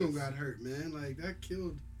Ingram got hurt, man. Like that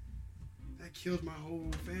killed my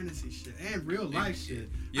whole fantasy shit and real life shit.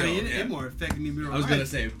 Yo, I mean, it more affected me real life. I was gonna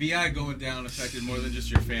say BI going down affected more than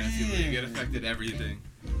just your fantasy league. It affected everything.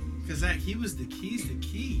 Cause he was the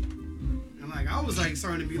key. And like I was like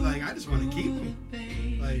starting to be like, I just want to keep him.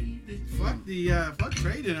 Like fuck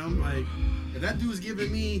trading him. Like if that dude's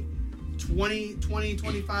giving me 20,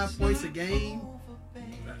 25 points a game,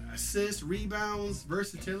 assists, rebounds,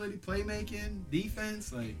 versatility, playmaking,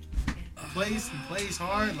 defense, like he plays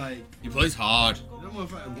hard, like he plays hard.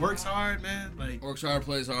 Works hard, man. Like works hard,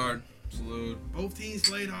 plays hard. Salute. Both teams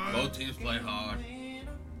played hard. Both teams played hard. You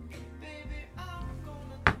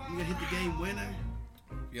gonna hit the game winner.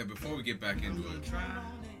 Yeah, before we get back into it,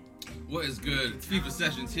 what is good? It's FIFA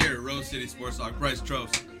Sessions here at Rose City Sports Talk. Bryce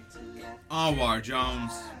Trost, Anwar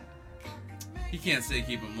Jones. He can't say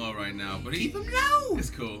keep him low right now, but keep him low. It's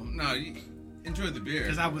cool. No, enjoy the beer.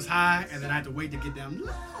 Because I was high and then I had to wait to get down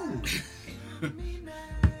low.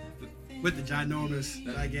 With the ginormous,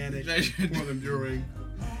 gigantic, more enduring.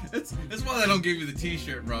 That's why they don't give you the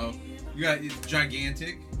T-shirt, bro. You got it's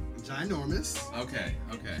gigantic. Ginormous. Okay.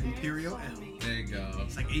 Imperial L. There you go.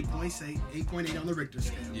 It's like 8.8 on the Richter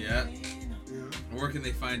scale. Yeah. Where can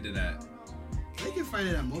they find it at? They can find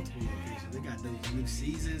it at multiple locations. They got those new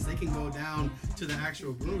seasons. They can go down to the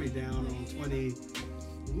actual brewery down on 20.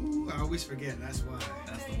 Ooh, I always forget. That's why.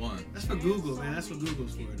 That's the one. That's for Google, man. That's what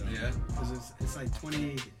Google's for, though. Yeah. Because it's like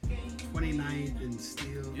 29th and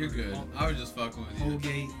Steel. You're good. I was just fucking with you.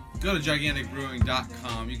 Holgate. Go to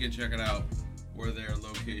giganticbrewing.com. You can check it out where their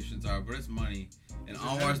locations are. But it's money. And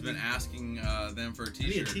Anwar's been asking them for a T-shirt.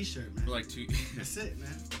 I need a T-shirt, man. For like 2. That's it,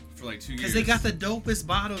 man. For like 2 years. Because they got the dopest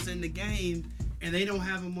bottles in the game, and they don't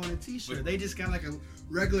have them on a T-shirt. They just got like a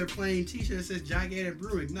regular plain T-shirt that says Gigantic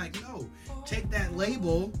Brewing. Like, no. Take that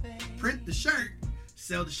label, print the shirt,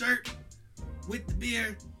 sell the shirt with the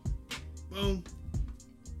beer. Boom.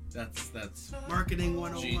 That's marketing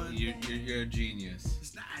 101. You're a genius.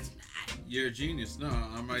 It's not. You're a genius. No,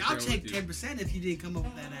 I'm right I'll there with take 10% if you didn't come up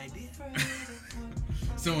with that idea.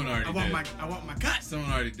 Someone already did. I want my cut. Someone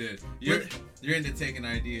already did. You're into taking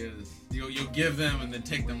ideas. You'll give them and then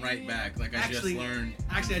take them right back. Like I just learned.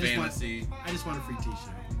 Fantasy. I just want a free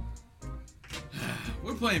T-shirt.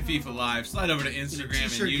 We're playing FIFA Live. Slide over to Instagram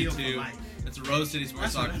and YouTube. It's Rose City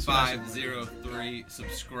Sports Talk 503.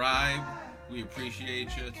 Subscribe. We appreciate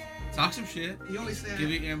you. Talk some shit. You always say give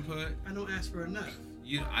your input. I don't ask for enough.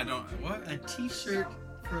 I don't what? A T-shirt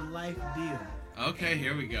for life deal. Okay,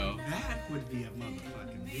 here we go. That would be a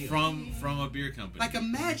motherfucking deal. From a beer company. Like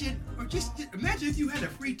imagine if you had a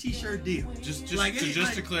free T-shirt deal. Just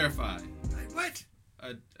to clarify. Like what?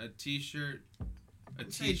 A T-shirt. A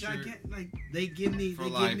T-shirt. Like they give me for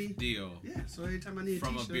life deal. Yeah. So every time I need a T-shirt.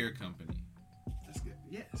 T-shirt. From a beer company. That's good.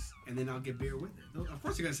 Yes. And then I'll get beer with it. Of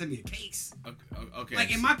course, they're gonna send me a case. Okay.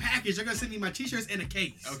 Like in my package, they're gonna send me my T-shirts in a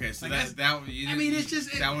case. Okay, so like it's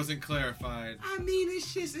just that wasn't clarified. I mean,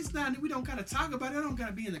 it's not. We don't gotta talk about it. It don't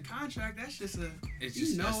gotta be in the contract. That's just a. It's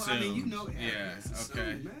just assumed. I mean, Yeah. Okay.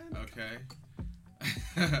 Assumed, man. Okay.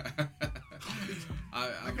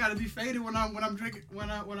 I gotta be faded when I'm drinking.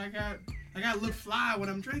 I gotta look fly when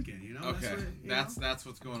I'm drinking. You know. Okay. That's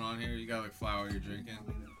what's going on here. You gotta look fly while you're drinking.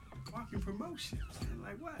 Walking promotion.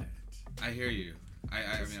 Like what? I hear you.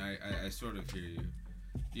 I sort of hear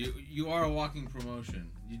you. You are a walking promotion.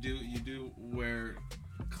 You do wear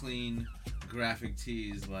clean graphic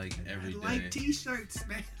tees like every day. I like T-shirts,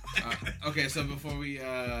 man. Okay, so before we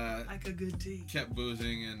like a good tee. Kept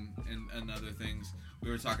boozing and other things, we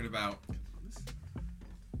were talking about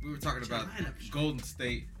Golden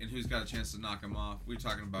State and who's got a chance to knock them off. We were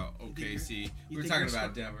talking about OKC. We were talking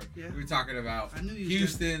about Denver. Yeah. We were talking about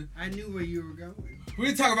Houston. I knew where you were going. We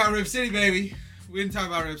didn't talk about Rip City, baby. We didn't talk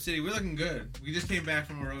about Rip City. We're looking good. We just came back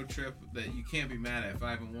from a road trip that you can't be mad at,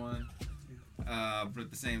 5-1. But at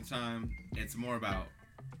the same time, it's more about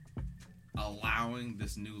allowing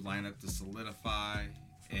this new lineup to solidify.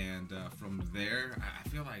 And from there, I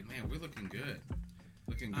feel like, man, we're looking good.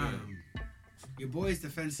 Looking good. Your boys'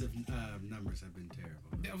 defensive numbers have been terrible.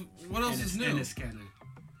 Yeah, what else is new? And it's kind of...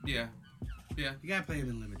 Yeah. You gotta play him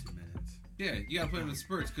in limited minutes. Yeah, you gotta play him in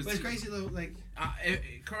spurts. But it's crazy though, like...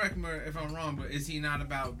 correct me if I'm wrong, but is he not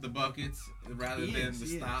about the buckets rather than the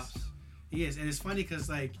stops? He is, and it's funny because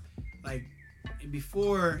like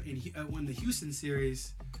before when the Houston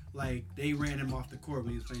series, like they ran him off the court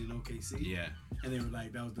when he was playing in OKC. Yeah. And they were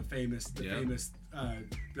like, that was the famous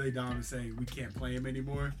Billy Donovan saying we can't play him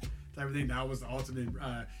anymore. Type of thing. That was the ultimate.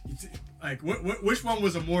 Which one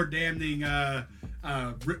was a more damning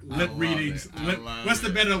lip readings. What's the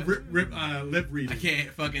better lip reading? I can't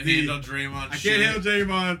fucking handle Draymond. I can't handle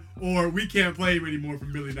Draymond, or we can't play him anymore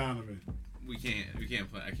from Billy Donovan. We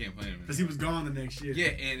can't play. I can't play him because he was gone the next year. Yeah,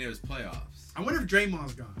 and it was playoffs. I wonder if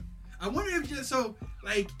Draymond's gone. I wonder if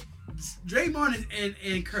Draymond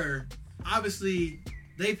and Kerr, obviously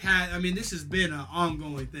they've had. I mean, this has been an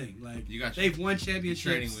ongoing thing. Like they've won championships.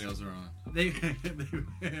 Training wheels are on.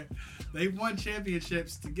 They've won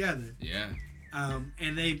championships together. Yeah.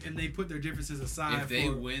 And they put their differences aside. If they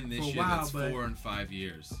win this year, that's 4 and 5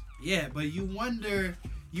 years. Yeah, but you wonder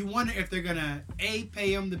if they're gonna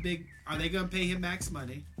pay him are they gonna pay him max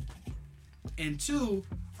money? And 2,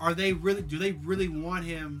 do they really want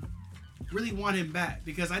him back?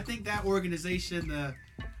 Because I think that organization, the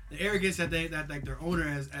arrogance that their owner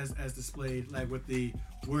has displayed, like with the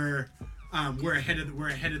we're ahead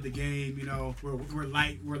of the game, you know, we're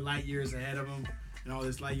light years ahead of them, and all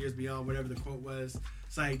this light years beyond, whatever the quote was.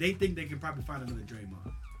 It's like they think they can probably find another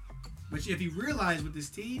Draymond. Which if you realize with this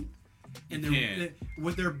team and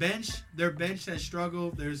with their bench has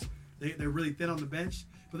struggled. They're really thin on the bench,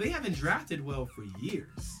 but they haven't drafted well for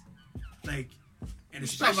years. Like, and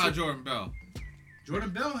especially talk about Jordan Bell. Jordan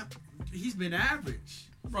Bell, he's been average,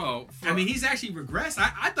 bro. I mean, he's actually regressed.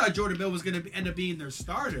 I thought Jordan Bell was going to end up being their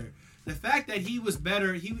starter. The fact that he was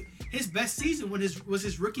better, his best season was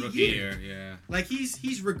his rookie year. Yeah. Like he's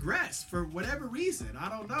regressed for whatever reason. I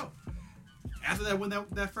don't know. After that, when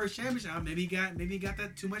that first championship, maybe he got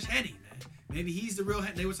that too much Henny, man. Maybe he's the real.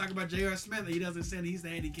 They were talking about J.R. Smith. He doesn't say he's the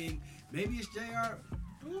Henny King. Maybe it's J.R.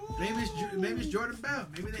 Maybe it's Jordan Bell.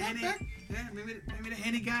 Maybe the Henny. Yeah, maybe the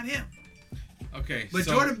Henny got him. Okay, but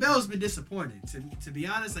Jordan Bell's been disappointing. To be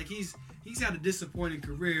honest, like he's had a disappointing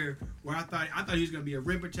career where I thought he was going to be a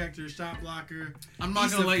rim protector, shot blocker. I'm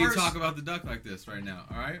not going to let you talk about the Duck like this right now.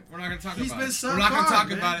 All right, we're not going to talk about it. We're not going to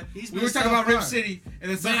talk about it. We were talking about Rip City,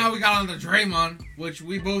 and then somehow we got on the Draymond, which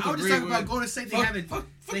we both agree with. I was just talking about Golden State.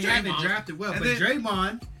 They haven't drafted well, but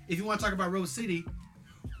Draymond, if you want to talk about Rose City,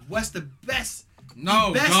 what's the best?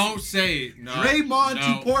 No, don't say it. No, Draymond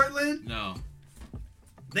to Portland. No.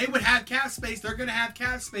 They would have cap space. They're going to have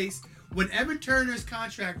cap space when Evan Turner's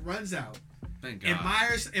contract runs out. Thank God.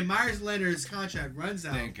 And Myers Leonard's contract runs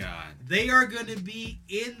out. Thank God. They are going to be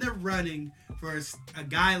in the running for a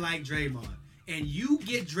guy like Draymond. And you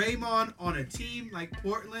get Draymond on a team like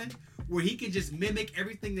Portland where he can just mimic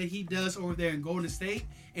everything that he does over there in Golden State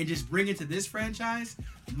and just bring it to this franchise,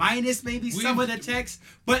 minus maybe some of the techs.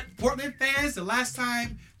 But Portland fans, the last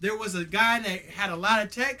time there was a guy that had a lot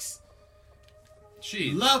of techs,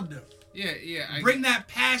 loved him. Yeah. Bring that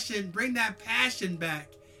passion back.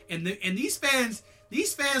 And these fans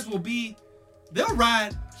they'll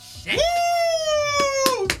ride.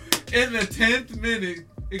 Woo! In the 10th minute.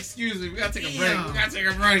 Excuse me, we gotta take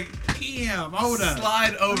a break. Damn, hold up.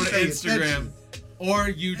 Slide over to Instagram or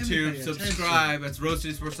YouTube. Subscribe. That's Rose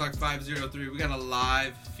City Sports Talk 503. We got a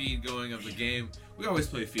live feed going of the game. We always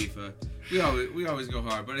play FIFA. We always go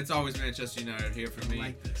hard, but it's always Manchester United here for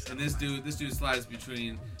me. And this dude slides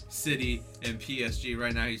between City and PSG.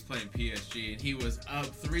 Right now he's playing PSG, and he was up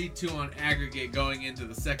 3-2 on aggregate going into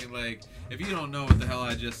the second leg. If you don't know what the hell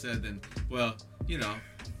I just said, then well, you know,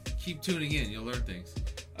 keep tuning in. You'll learn things.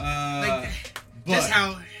 That's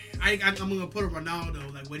how I'm gonna put a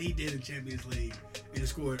Ronaldo, like what he did in Champions League and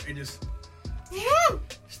scored and just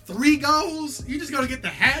 3 goals. You just gonna get the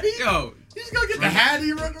Hattie? Yo, you just gonna get the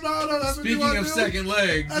Hattie, Ronaldo. That's speaking what you of do? second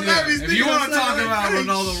legs, if you want to talk about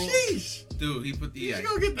Ronaldo, dude, he put the you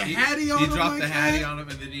gonna get the Hattie on him. He dropped the Hattie on him,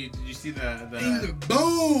 and then did you see the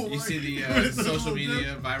boom? You see the social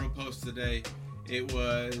media viral post today. It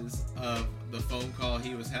was the phone call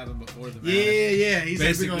he was having before the match. Yeah. He's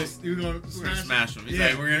basically, we're gonna smash him. He's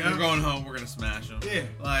like, we're going home. We're gonna smash him. Yeah.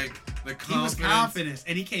 Like the confidence. He was confident,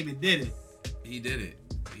 and he came and did it. He did it.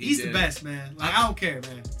 He's the best, man. Like I don't care,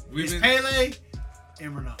 man. It's Pele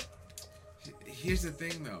and Ronaldo. Here's the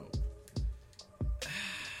thing, though.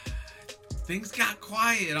 Things got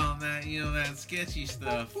quiet on that, that sketchy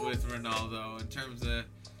stuff with Ronaldo in terms of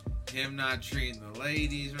him not treating the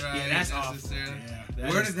ladies right. Yeah, that's necessarily. Yeah,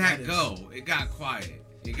 where did that go? It got quiet.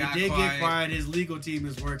 It did get quiet. His legal team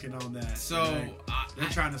is working on that. So they're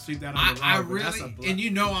trying to sweep that on the rug. And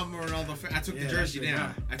I'm a Ronaldo fan. I took the jersey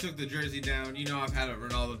down. I've had a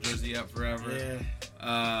Ronaldo jersey up forever.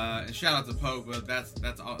 Yeah. And shout out to Pope, but that's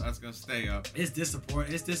gonna stay up. It's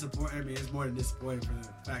disappointing. I mean, it's more than disappointing for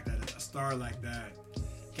the fact that a star like that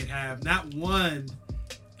can have not one,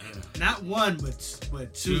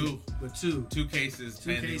 but two cases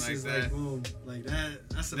pending like that. Like, boom, like that.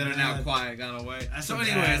 That's that are now quiet, gone away. So,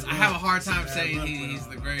 anyways, I have a hard time saying he's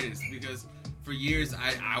the greatest because for years,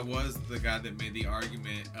 I was the guy that made the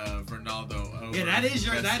argument of Ronaldo over. Yeah, that is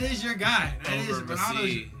your guy. That is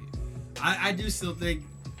Ronaldo. I do still think.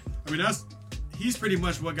 I mean, he's pretty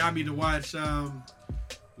much what got me to watch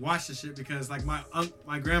the shit, because like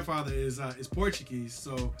my grandfather is Portuguese,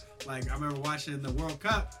 so like I remember watching the World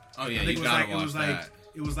Cup. Oh yeah, you gotta watch that.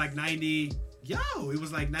 It was like 90. It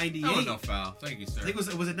was like 98. That was no foul. Thank you, sir. I think was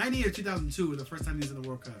it 98 or 2002? The first time he was in the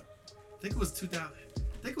World Cup. I think it was 2000.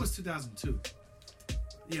 I think it was 2002.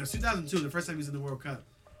 Yeah, it was 2002. The first time he was in the World Cup,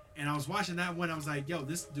 and I was watching that one. I was like, "Yo,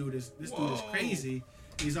 this dude is crazy."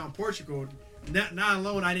 He's on Portugal. Not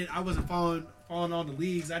alone. I wasn't following all the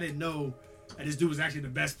leagues. I didn't know that this dude was actually the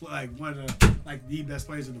best, like one of the best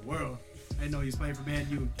players in the world. I didn't know he was playing for Man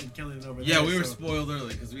U and killing it over there. Yeah, we were spoiled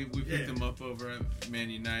early because we picked him up over at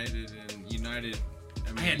Man United, and United.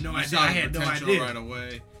 I mean, I had no idea. Saw the potential right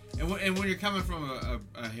away. And when you're coming from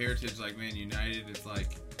a heritage like Man United, it's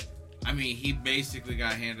like, I mean, he basically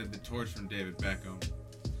got handed the torch from David Beckham.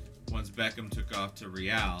 Once Beckham took off to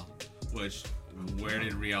Real, which where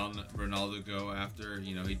did Ronaldo go after?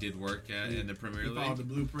 You know, he did work in the Premier League. Followed the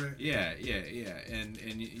blueprint. Yeah, and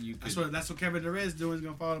you could. That's what Kevin Durant is doing. He's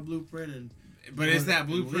gonna follow the blueprint But is that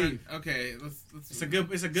blueprint? Okay, let's. It's a good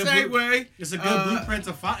segue. It's a good blueprint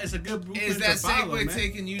to follow. It's a good blueprint to follow. Is that segue man.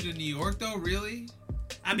 Taking you to New York though? Really?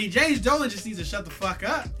 I mean, James Dolan just needs to shut the fuck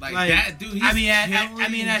up. Like that dude. He's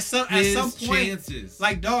at some point, chances.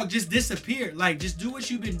 like dog, just disappear. Like just do what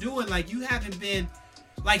you've been doing. Like you haven't been.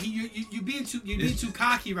 Like you being too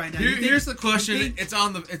cocky right now. Here's the question. It's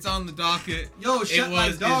on the docket. Yo, shut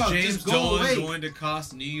like dog. Is James just go Dolan away. going to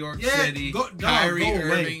cost New York City? Kyrie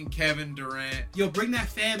Irving, Kevin Durant. Yo, bring that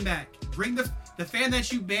fan back. Bring the fan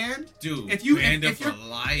that you banned. Dude, if your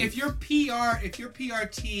PR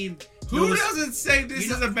team. Who doesn't say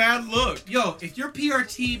this is a bad look? Yo, if your PR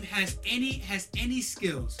team has any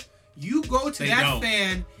skills, you go to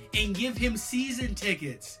fan and give him season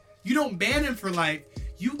tickets. You don't ban him for life.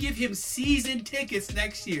 You give him season tickets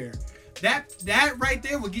next year. That right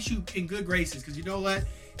there will get you in good graces, because you know what?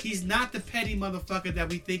 He's not the petty motherfucker that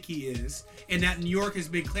we think he is, and that New York has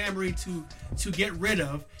been clamoring to get rid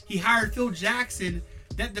of. He hired Phil Jackson.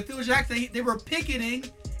 The Phil Jackson they were picketing,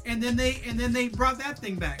 and then they brought that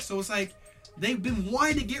thing back. So it's like they've been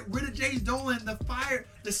wanting to get rid of James Dolan,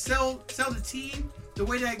 sell the team. The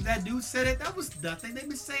way that dude said it, that was nothing. They've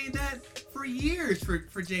been saying that for years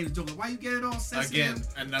for James Dolan. Why you getting all sensitive? Again,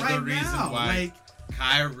 another reason why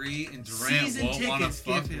Kyrie and Durant won't want to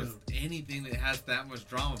fuck with anything that has that much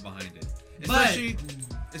drama behind it.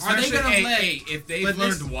 Especially if they've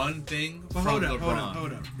learned one thing from LeBron.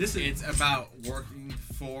 Hold up. It's about working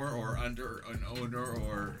for or under an owner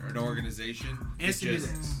or an organization. Answer me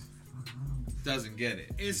this. Doesn't get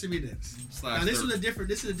it. Answer me this. Now this is a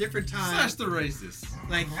different time. Slash the racist.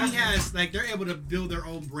 Like they're able to build their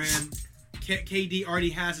own brand. KD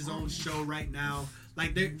already has his own show right now.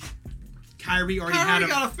 Like Kyrie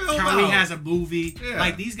has a movie. Yeah.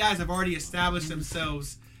 Like these guys have already established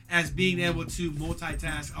themselves as being able to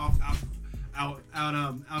multitask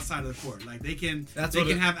outside of the court. Like they can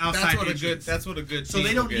have outside interests. That's what a good so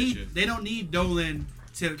they don't need Dolan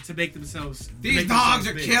to make themselves. These dogs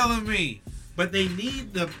are killing me. But they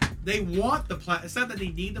want the platform. It's not that they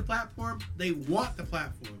need the platform. They want the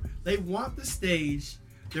platform. They want the stage.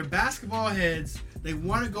 They're basketball heads. They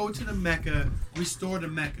want to go to the Mecca, restore the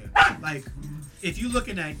Mecca. Like, if you're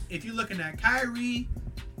looking at Kyrie,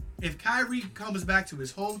 if Kyrie comes back to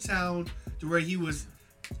his hometown to where he was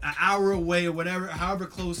an hour away or whatever, however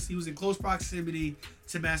close, he was in close proximity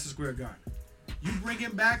to Madison Square Garden. You bring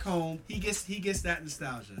him back home, he gets that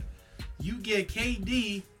nostalgia. You get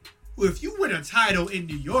KD, who if you win a title in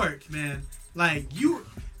New York, man, you're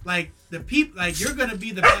gonna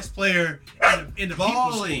be the best player in the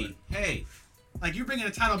People's Sport. Hey, like you're bringing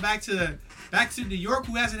a title back to New York,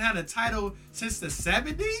 who hasn't had a title since the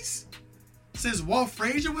 70s, since Walt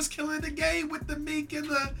Frazier was killing the game with the mink and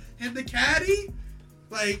the caddy,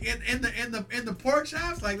 like in the pork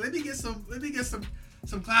chops. Like let me get some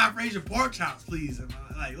Clyde Frazier pork chops, please. And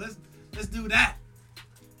like let's do that.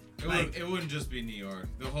 It wouldn't just be New York.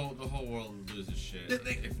 The whole world would lose its shit.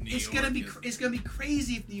 It's gonna be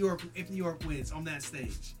crazy if New York wins on that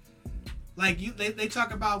stage. Like they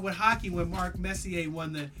talk about with hockey when Mark Messier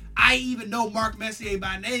won the. I even know Mark Messier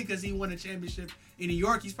by name because he won a championship in New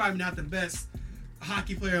York. He's probably not the best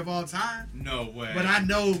hockey player of all time. No way. But I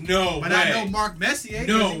know. I know Mark Messier.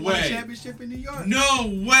 No way. He won a championship in New York.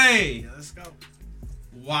 No way. Yeah, let's go.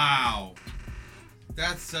 Wow.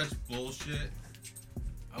 That's such bullshit.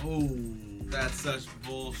 Oh. That's such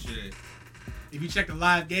bullshit. If you check the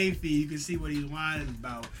live game feed, you can see what he's whining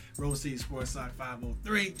about. Rose City Sports Talk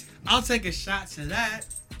 503. I'll take a shot to that.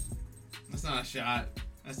 That's not a shot.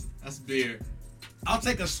 That's beer. I'll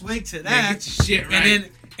take a swig to Man, that. get your shit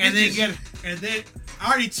right. And then I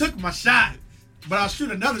already took my shot, but I'll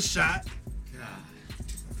shoot another shot. God.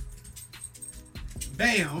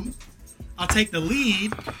 Bam. I'll take the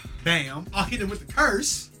lead. Bam. I'll hit him with the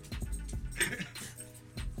curse.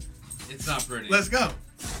 It's not pretty. Let's go.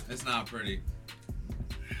 It's not pretty.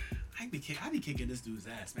 I be kicking this dude's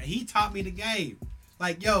ass, man. He taught me the game.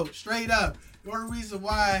 Like, yo, straight up. The only reason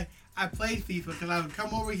why I played FIFA, because I would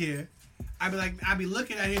come over here. I'd be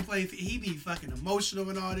looking at him playing. He be fucking emotional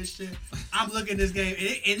and all this shit. I'm looking at this game,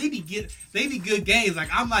 and they be good games. Like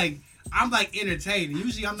I'm entertained.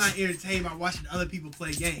 Usually I'm not entertained by watching other people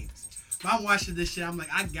play games. But I'm watching this shit. I'm like,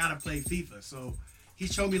 I gotta play FIFA. So he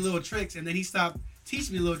showed me little tricks, and then he stopped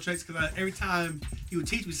teaching me little tricks because every time he would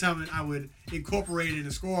teach me something, I would incorporate it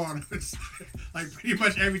and score on it, like pretty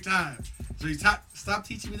much every time. So he stopped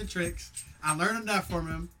teaching me the tricks. I learned enough from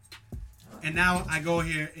him. And now I go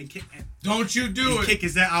here and kick. Don't you do it. Kick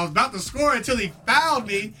his ass. I was about to score until he fouled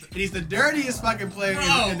me. And he's the dirtiest fucking player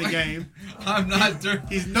in the game. I'm not dirty.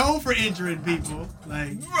 He's known for injuring people.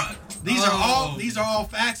 Like these are all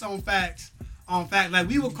facts on facts on fact. Like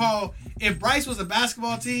we would call, if Bryce was a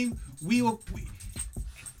basketball team,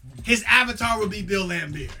 his avatar would be Bill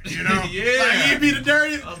Laimbeer. You know? Yeah. Like, he'd be the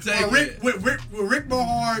dirtiest. I'll take it. With Rick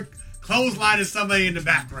Mahorn clotheslining somebody in the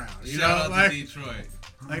background. Shout out to Detroit.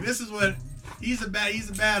 Like this is what he's a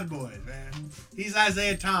bad boy, man. He's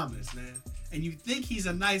Isaiah Thomas, man. And you think he's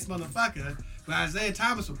a nice motherfucker, but Isaiah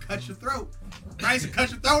Thomas will cut your throat. Bryce will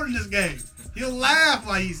cut your throat in this game. He'll laugh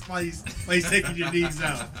while he's taking your knees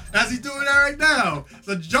out. As he's doing that right now. It's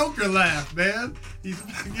a Joker laugh, man. He's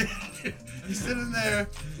sitting there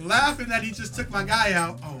laughing that he just took my guy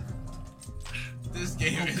out. Oh. This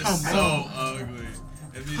game is so ugly.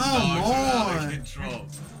 And these dogs are out of control.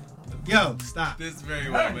 Yo, stop. This very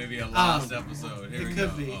well may be a lost episode. Here we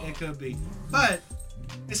go. It could be. But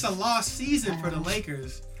it's a lost season for the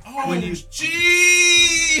Lakers. Oh,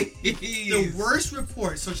 jeez! The worst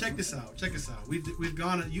report. So check this out. We've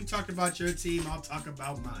gone. You talked about your team. I'll talk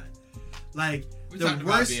about mine. Like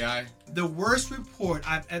the worst report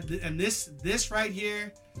and this right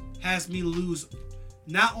here has me lose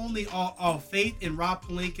not only all faith in Rob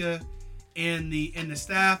Pelinka and the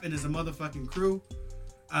staff and as a motherfucking crew.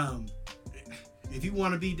 If you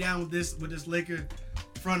want to be down with this Laker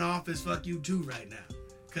front office, fuck you too right now.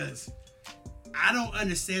 Cause I don't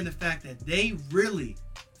understand the fact that they really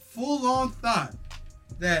full on thought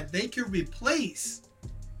that they could replace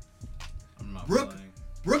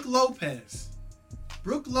Brook Lopez.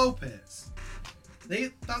 They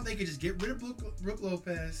thought they could just get rid of Brook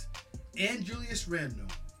Lopez and Julius Randle,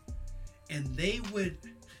 and the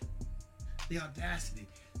audacity.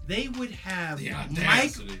 They would have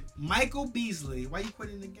Michael Beasley. Why are you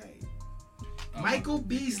quitting the game? Michael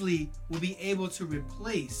Beasley will be able to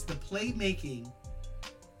replace the playmaking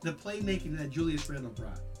that Julius Randle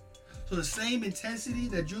brought. So the same intensity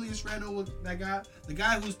that Julius Randle got, the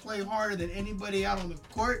guy who's playing harder than anybody out on the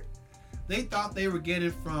court, they thought they were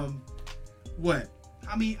getting from what?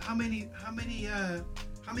 How many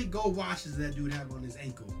gold washes did that dude have on his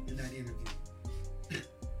ankle in that interview?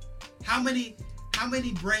 How many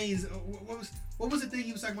brains? What was the thing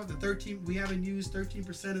he was talking about? The 13 we haven't used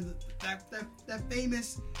 13% of that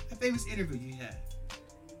famous interview you had.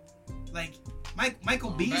 Like Michael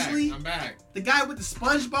Beasley. I'm back. The guy with the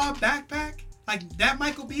SpongeBob backpack. Like that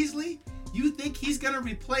Michael Beasley. You think he's gonna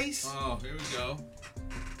replace? Oh, here we go.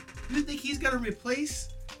 You think he's gonna replace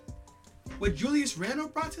what Julius Randle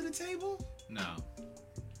brought to the table? No.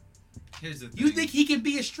 Here's the thing. You think he can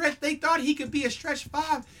be a stretch? They thought he could be a stretch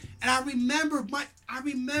five, and I remember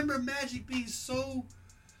Magic being so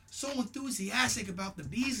enthusiastic about the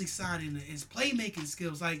Beasley signing and his playmaking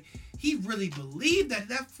skills. Like he really believed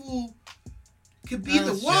that fool could be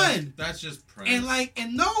the one. That's just press.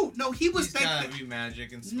 And no, he was. He's gotta be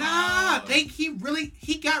Magic and smile. Nah,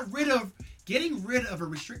 he got rid of a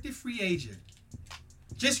restricted free agent,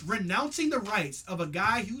 just renouncing the rights of a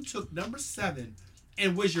guy who took number 7.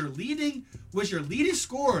 And was your leading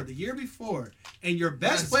scorer the year before, and your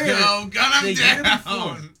best player the year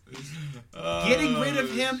before. Getting rid of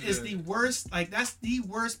him is the worst. Like that's the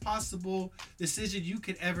worst possible decision you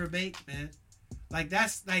could ever make, man. Like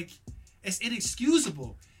that's it's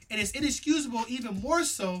inexcusable, and it's inexcusable even more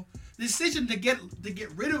so. The decision to get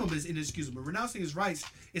rid of him is inexcusable. Renouncing his rights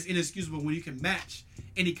is inexcusable when you can match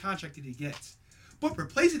any contract that he gets. But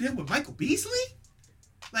replacing him with Michael Beasley,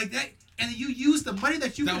 like that. and you use the money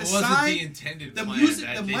that you could That have wasn't signed. the intended the plan. music-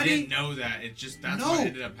 That the they money- didn't know that. It just that's what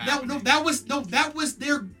ended up happening. that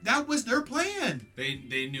was their plan.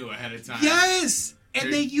 They knew ahead of time. Yes, and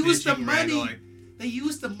They're they used the ditching money. Randall, They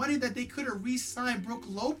used the money that they could have re-signed Brooke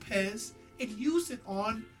Lopez and used it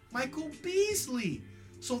on Michael Beasley.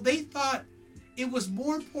 So they thought it was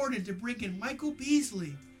more important to bring in Michael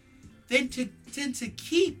Beasley than to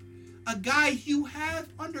keep a guy you have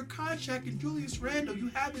under contract in Julius Randle. You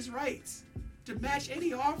have his rights to match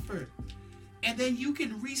any offer. And then you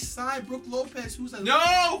can re-sign Brooke Lopez, who's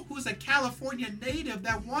a California native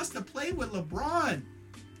that wants to play with LeBron.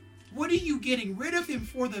 What are you getting rid of him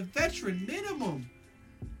for the veteran minimum?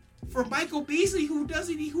 For Michael Beasley, who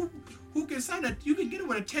can sign you can get him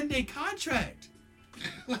with a 10-day contract.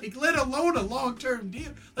 Like, let alone a long-term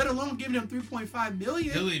deal. Let alone giving him $3.5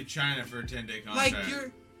 million. He'll leave China for a 10-day contract.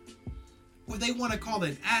 Like, what they want to call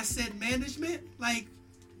it asset management. Like,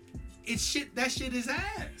 it's shit. That shit is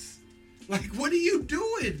ass. Like, what are you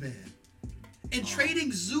doing, man? And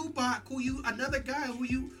trading Zubac, another guy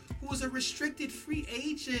who was a restricted free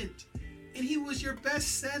agent, and he was your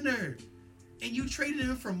best center, and you traded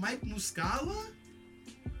him for Mike Muscala?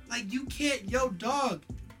 Like, you can't, dog.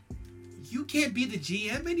 You can't be the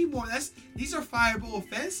GM anymore. These are fireable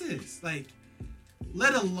offenses. Like,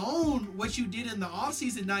 let alone what you did in the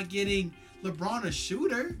offseason, not getting LeBron a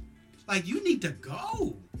shooter. Like, you need to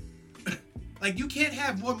go. Like, you can't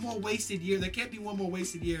have one more wasted year. There can't be one more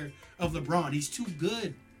wasted year of LeBron. He's too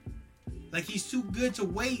good. Like, he's too good to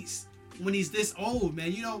waste when he's this old,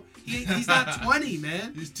 man. He's not 20,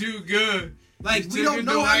 man. He's too good. Like, we don't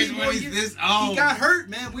know how many more years. This old. He got hurt,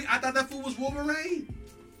 man. I thought that fool was Wolverine.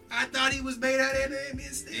 I thought he was made out of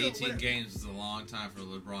NBA Steel. 18 games is a long time for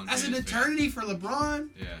LeBron. That's an eternity for LeBron.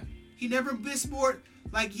 Yeah. He never missed more.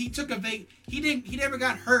 Like, he took he never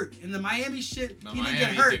got hurt in the Miami shit. No, he Miami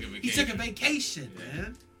didn't get hurt. took a He took a vacation,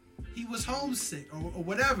 man. He was homesick or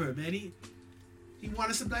whatever, man. He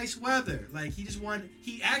wanted some nice weather. Like, it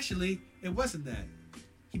wasn't that.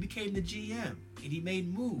 He became the GM, and he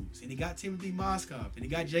made moves, and he got Timothy Mozgov, and he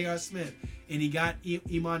got J.R. Smith, and he got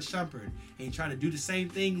Iman Shumpert, and he tried to do the same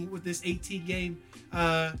thing with this 18-game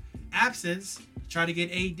absence, try to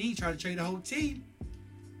get AD, try to trade the whole team,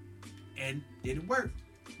 and didn't work.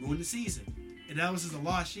 Ruined the season. And that was just a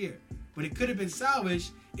lost year. But it could have been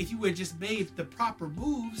salvaged if you had just made the proper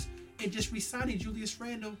moves and just re-signing Julius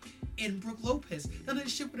Randle and Brooke Lopez. None of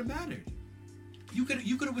this shit would have mattered. You could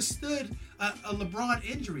have withstood a LeBron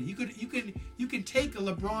injury. You can take a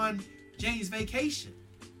LeBron James vacation.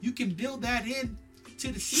 You can build that in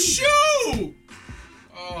to the season. Shoot!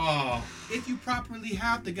 Oh. If you properly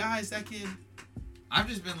have the guys that can. I've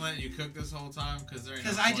just been letting you cook this whole time because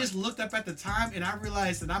I just looked up at the time and I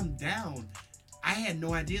realized that I'm down. I had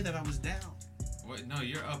no idea that I was down. Wait, no,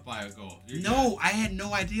 you're up by a goal. I had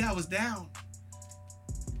no idea I was down.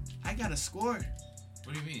 I got a score.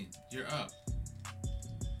 What do you mean? You're up.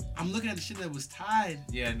 I'm looking at the shit that was tied.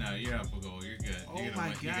 Yeah, no, you're up a goal. You're good. Oh You're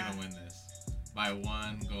my You're God. gonna win this by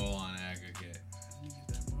 1 goal on aggregate. Let me get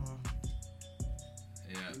that ball.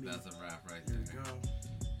 Yeah, that's a wrap right there. There we go.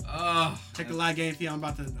 Oh, Check the live game fee. I'm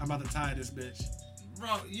about to tie this bitch.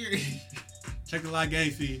 bro, you're Check the live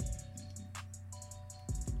game fee.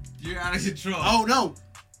 you're out of control. Oh no!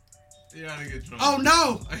 You're out of control. Oh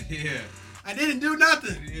no! Yeah. I didn't do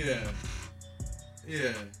nothing. Yeah.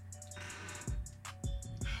 Yeah.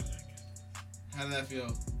 How'd that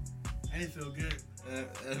feel? I didn't feel good.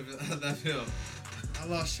 How'd that feel? I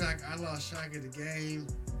lost track of the game.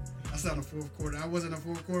 That's not a fourth quarter. I wasn't a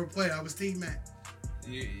fourth quarter player. I was team Matt.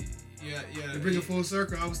 Yeah. To bring it full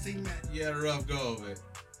circle, I was team Matt. You had a rough go of it.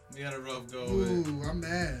 You had a rough go of Ooh, I'm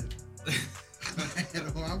mad.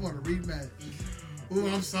 Oh, I want a rematch. Ooh,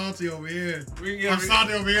 I'm salty over here. I'm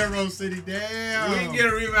salty over here, Rose City. Damn. We can get a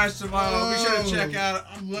rematch tomorrow. Be sure to check out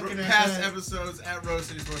I'm looking at past that. episodes at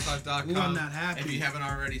RoseCitySportsTalk.com. Ooh, I'm not happy. If you haven't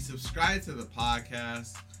already subscribed to the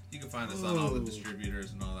podcast, you can find us on all the Ooh.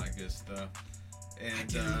 distributors and all that good stuff. I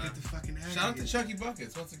And can't even get the fucking ad. shout out to Chucky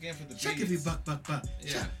Buckets once again for the Chucky beats. buck.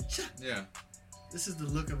 Yeah. Chuck. Yeah. This is the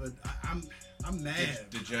look of a. I'm mad.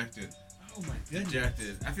 Dejected. Oh my goodness.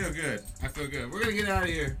 Dejected. I feel good. We're gonna get out of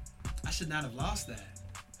here. I should not have lost that.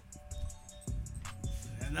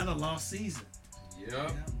 Another lost season. Yep. Yeah.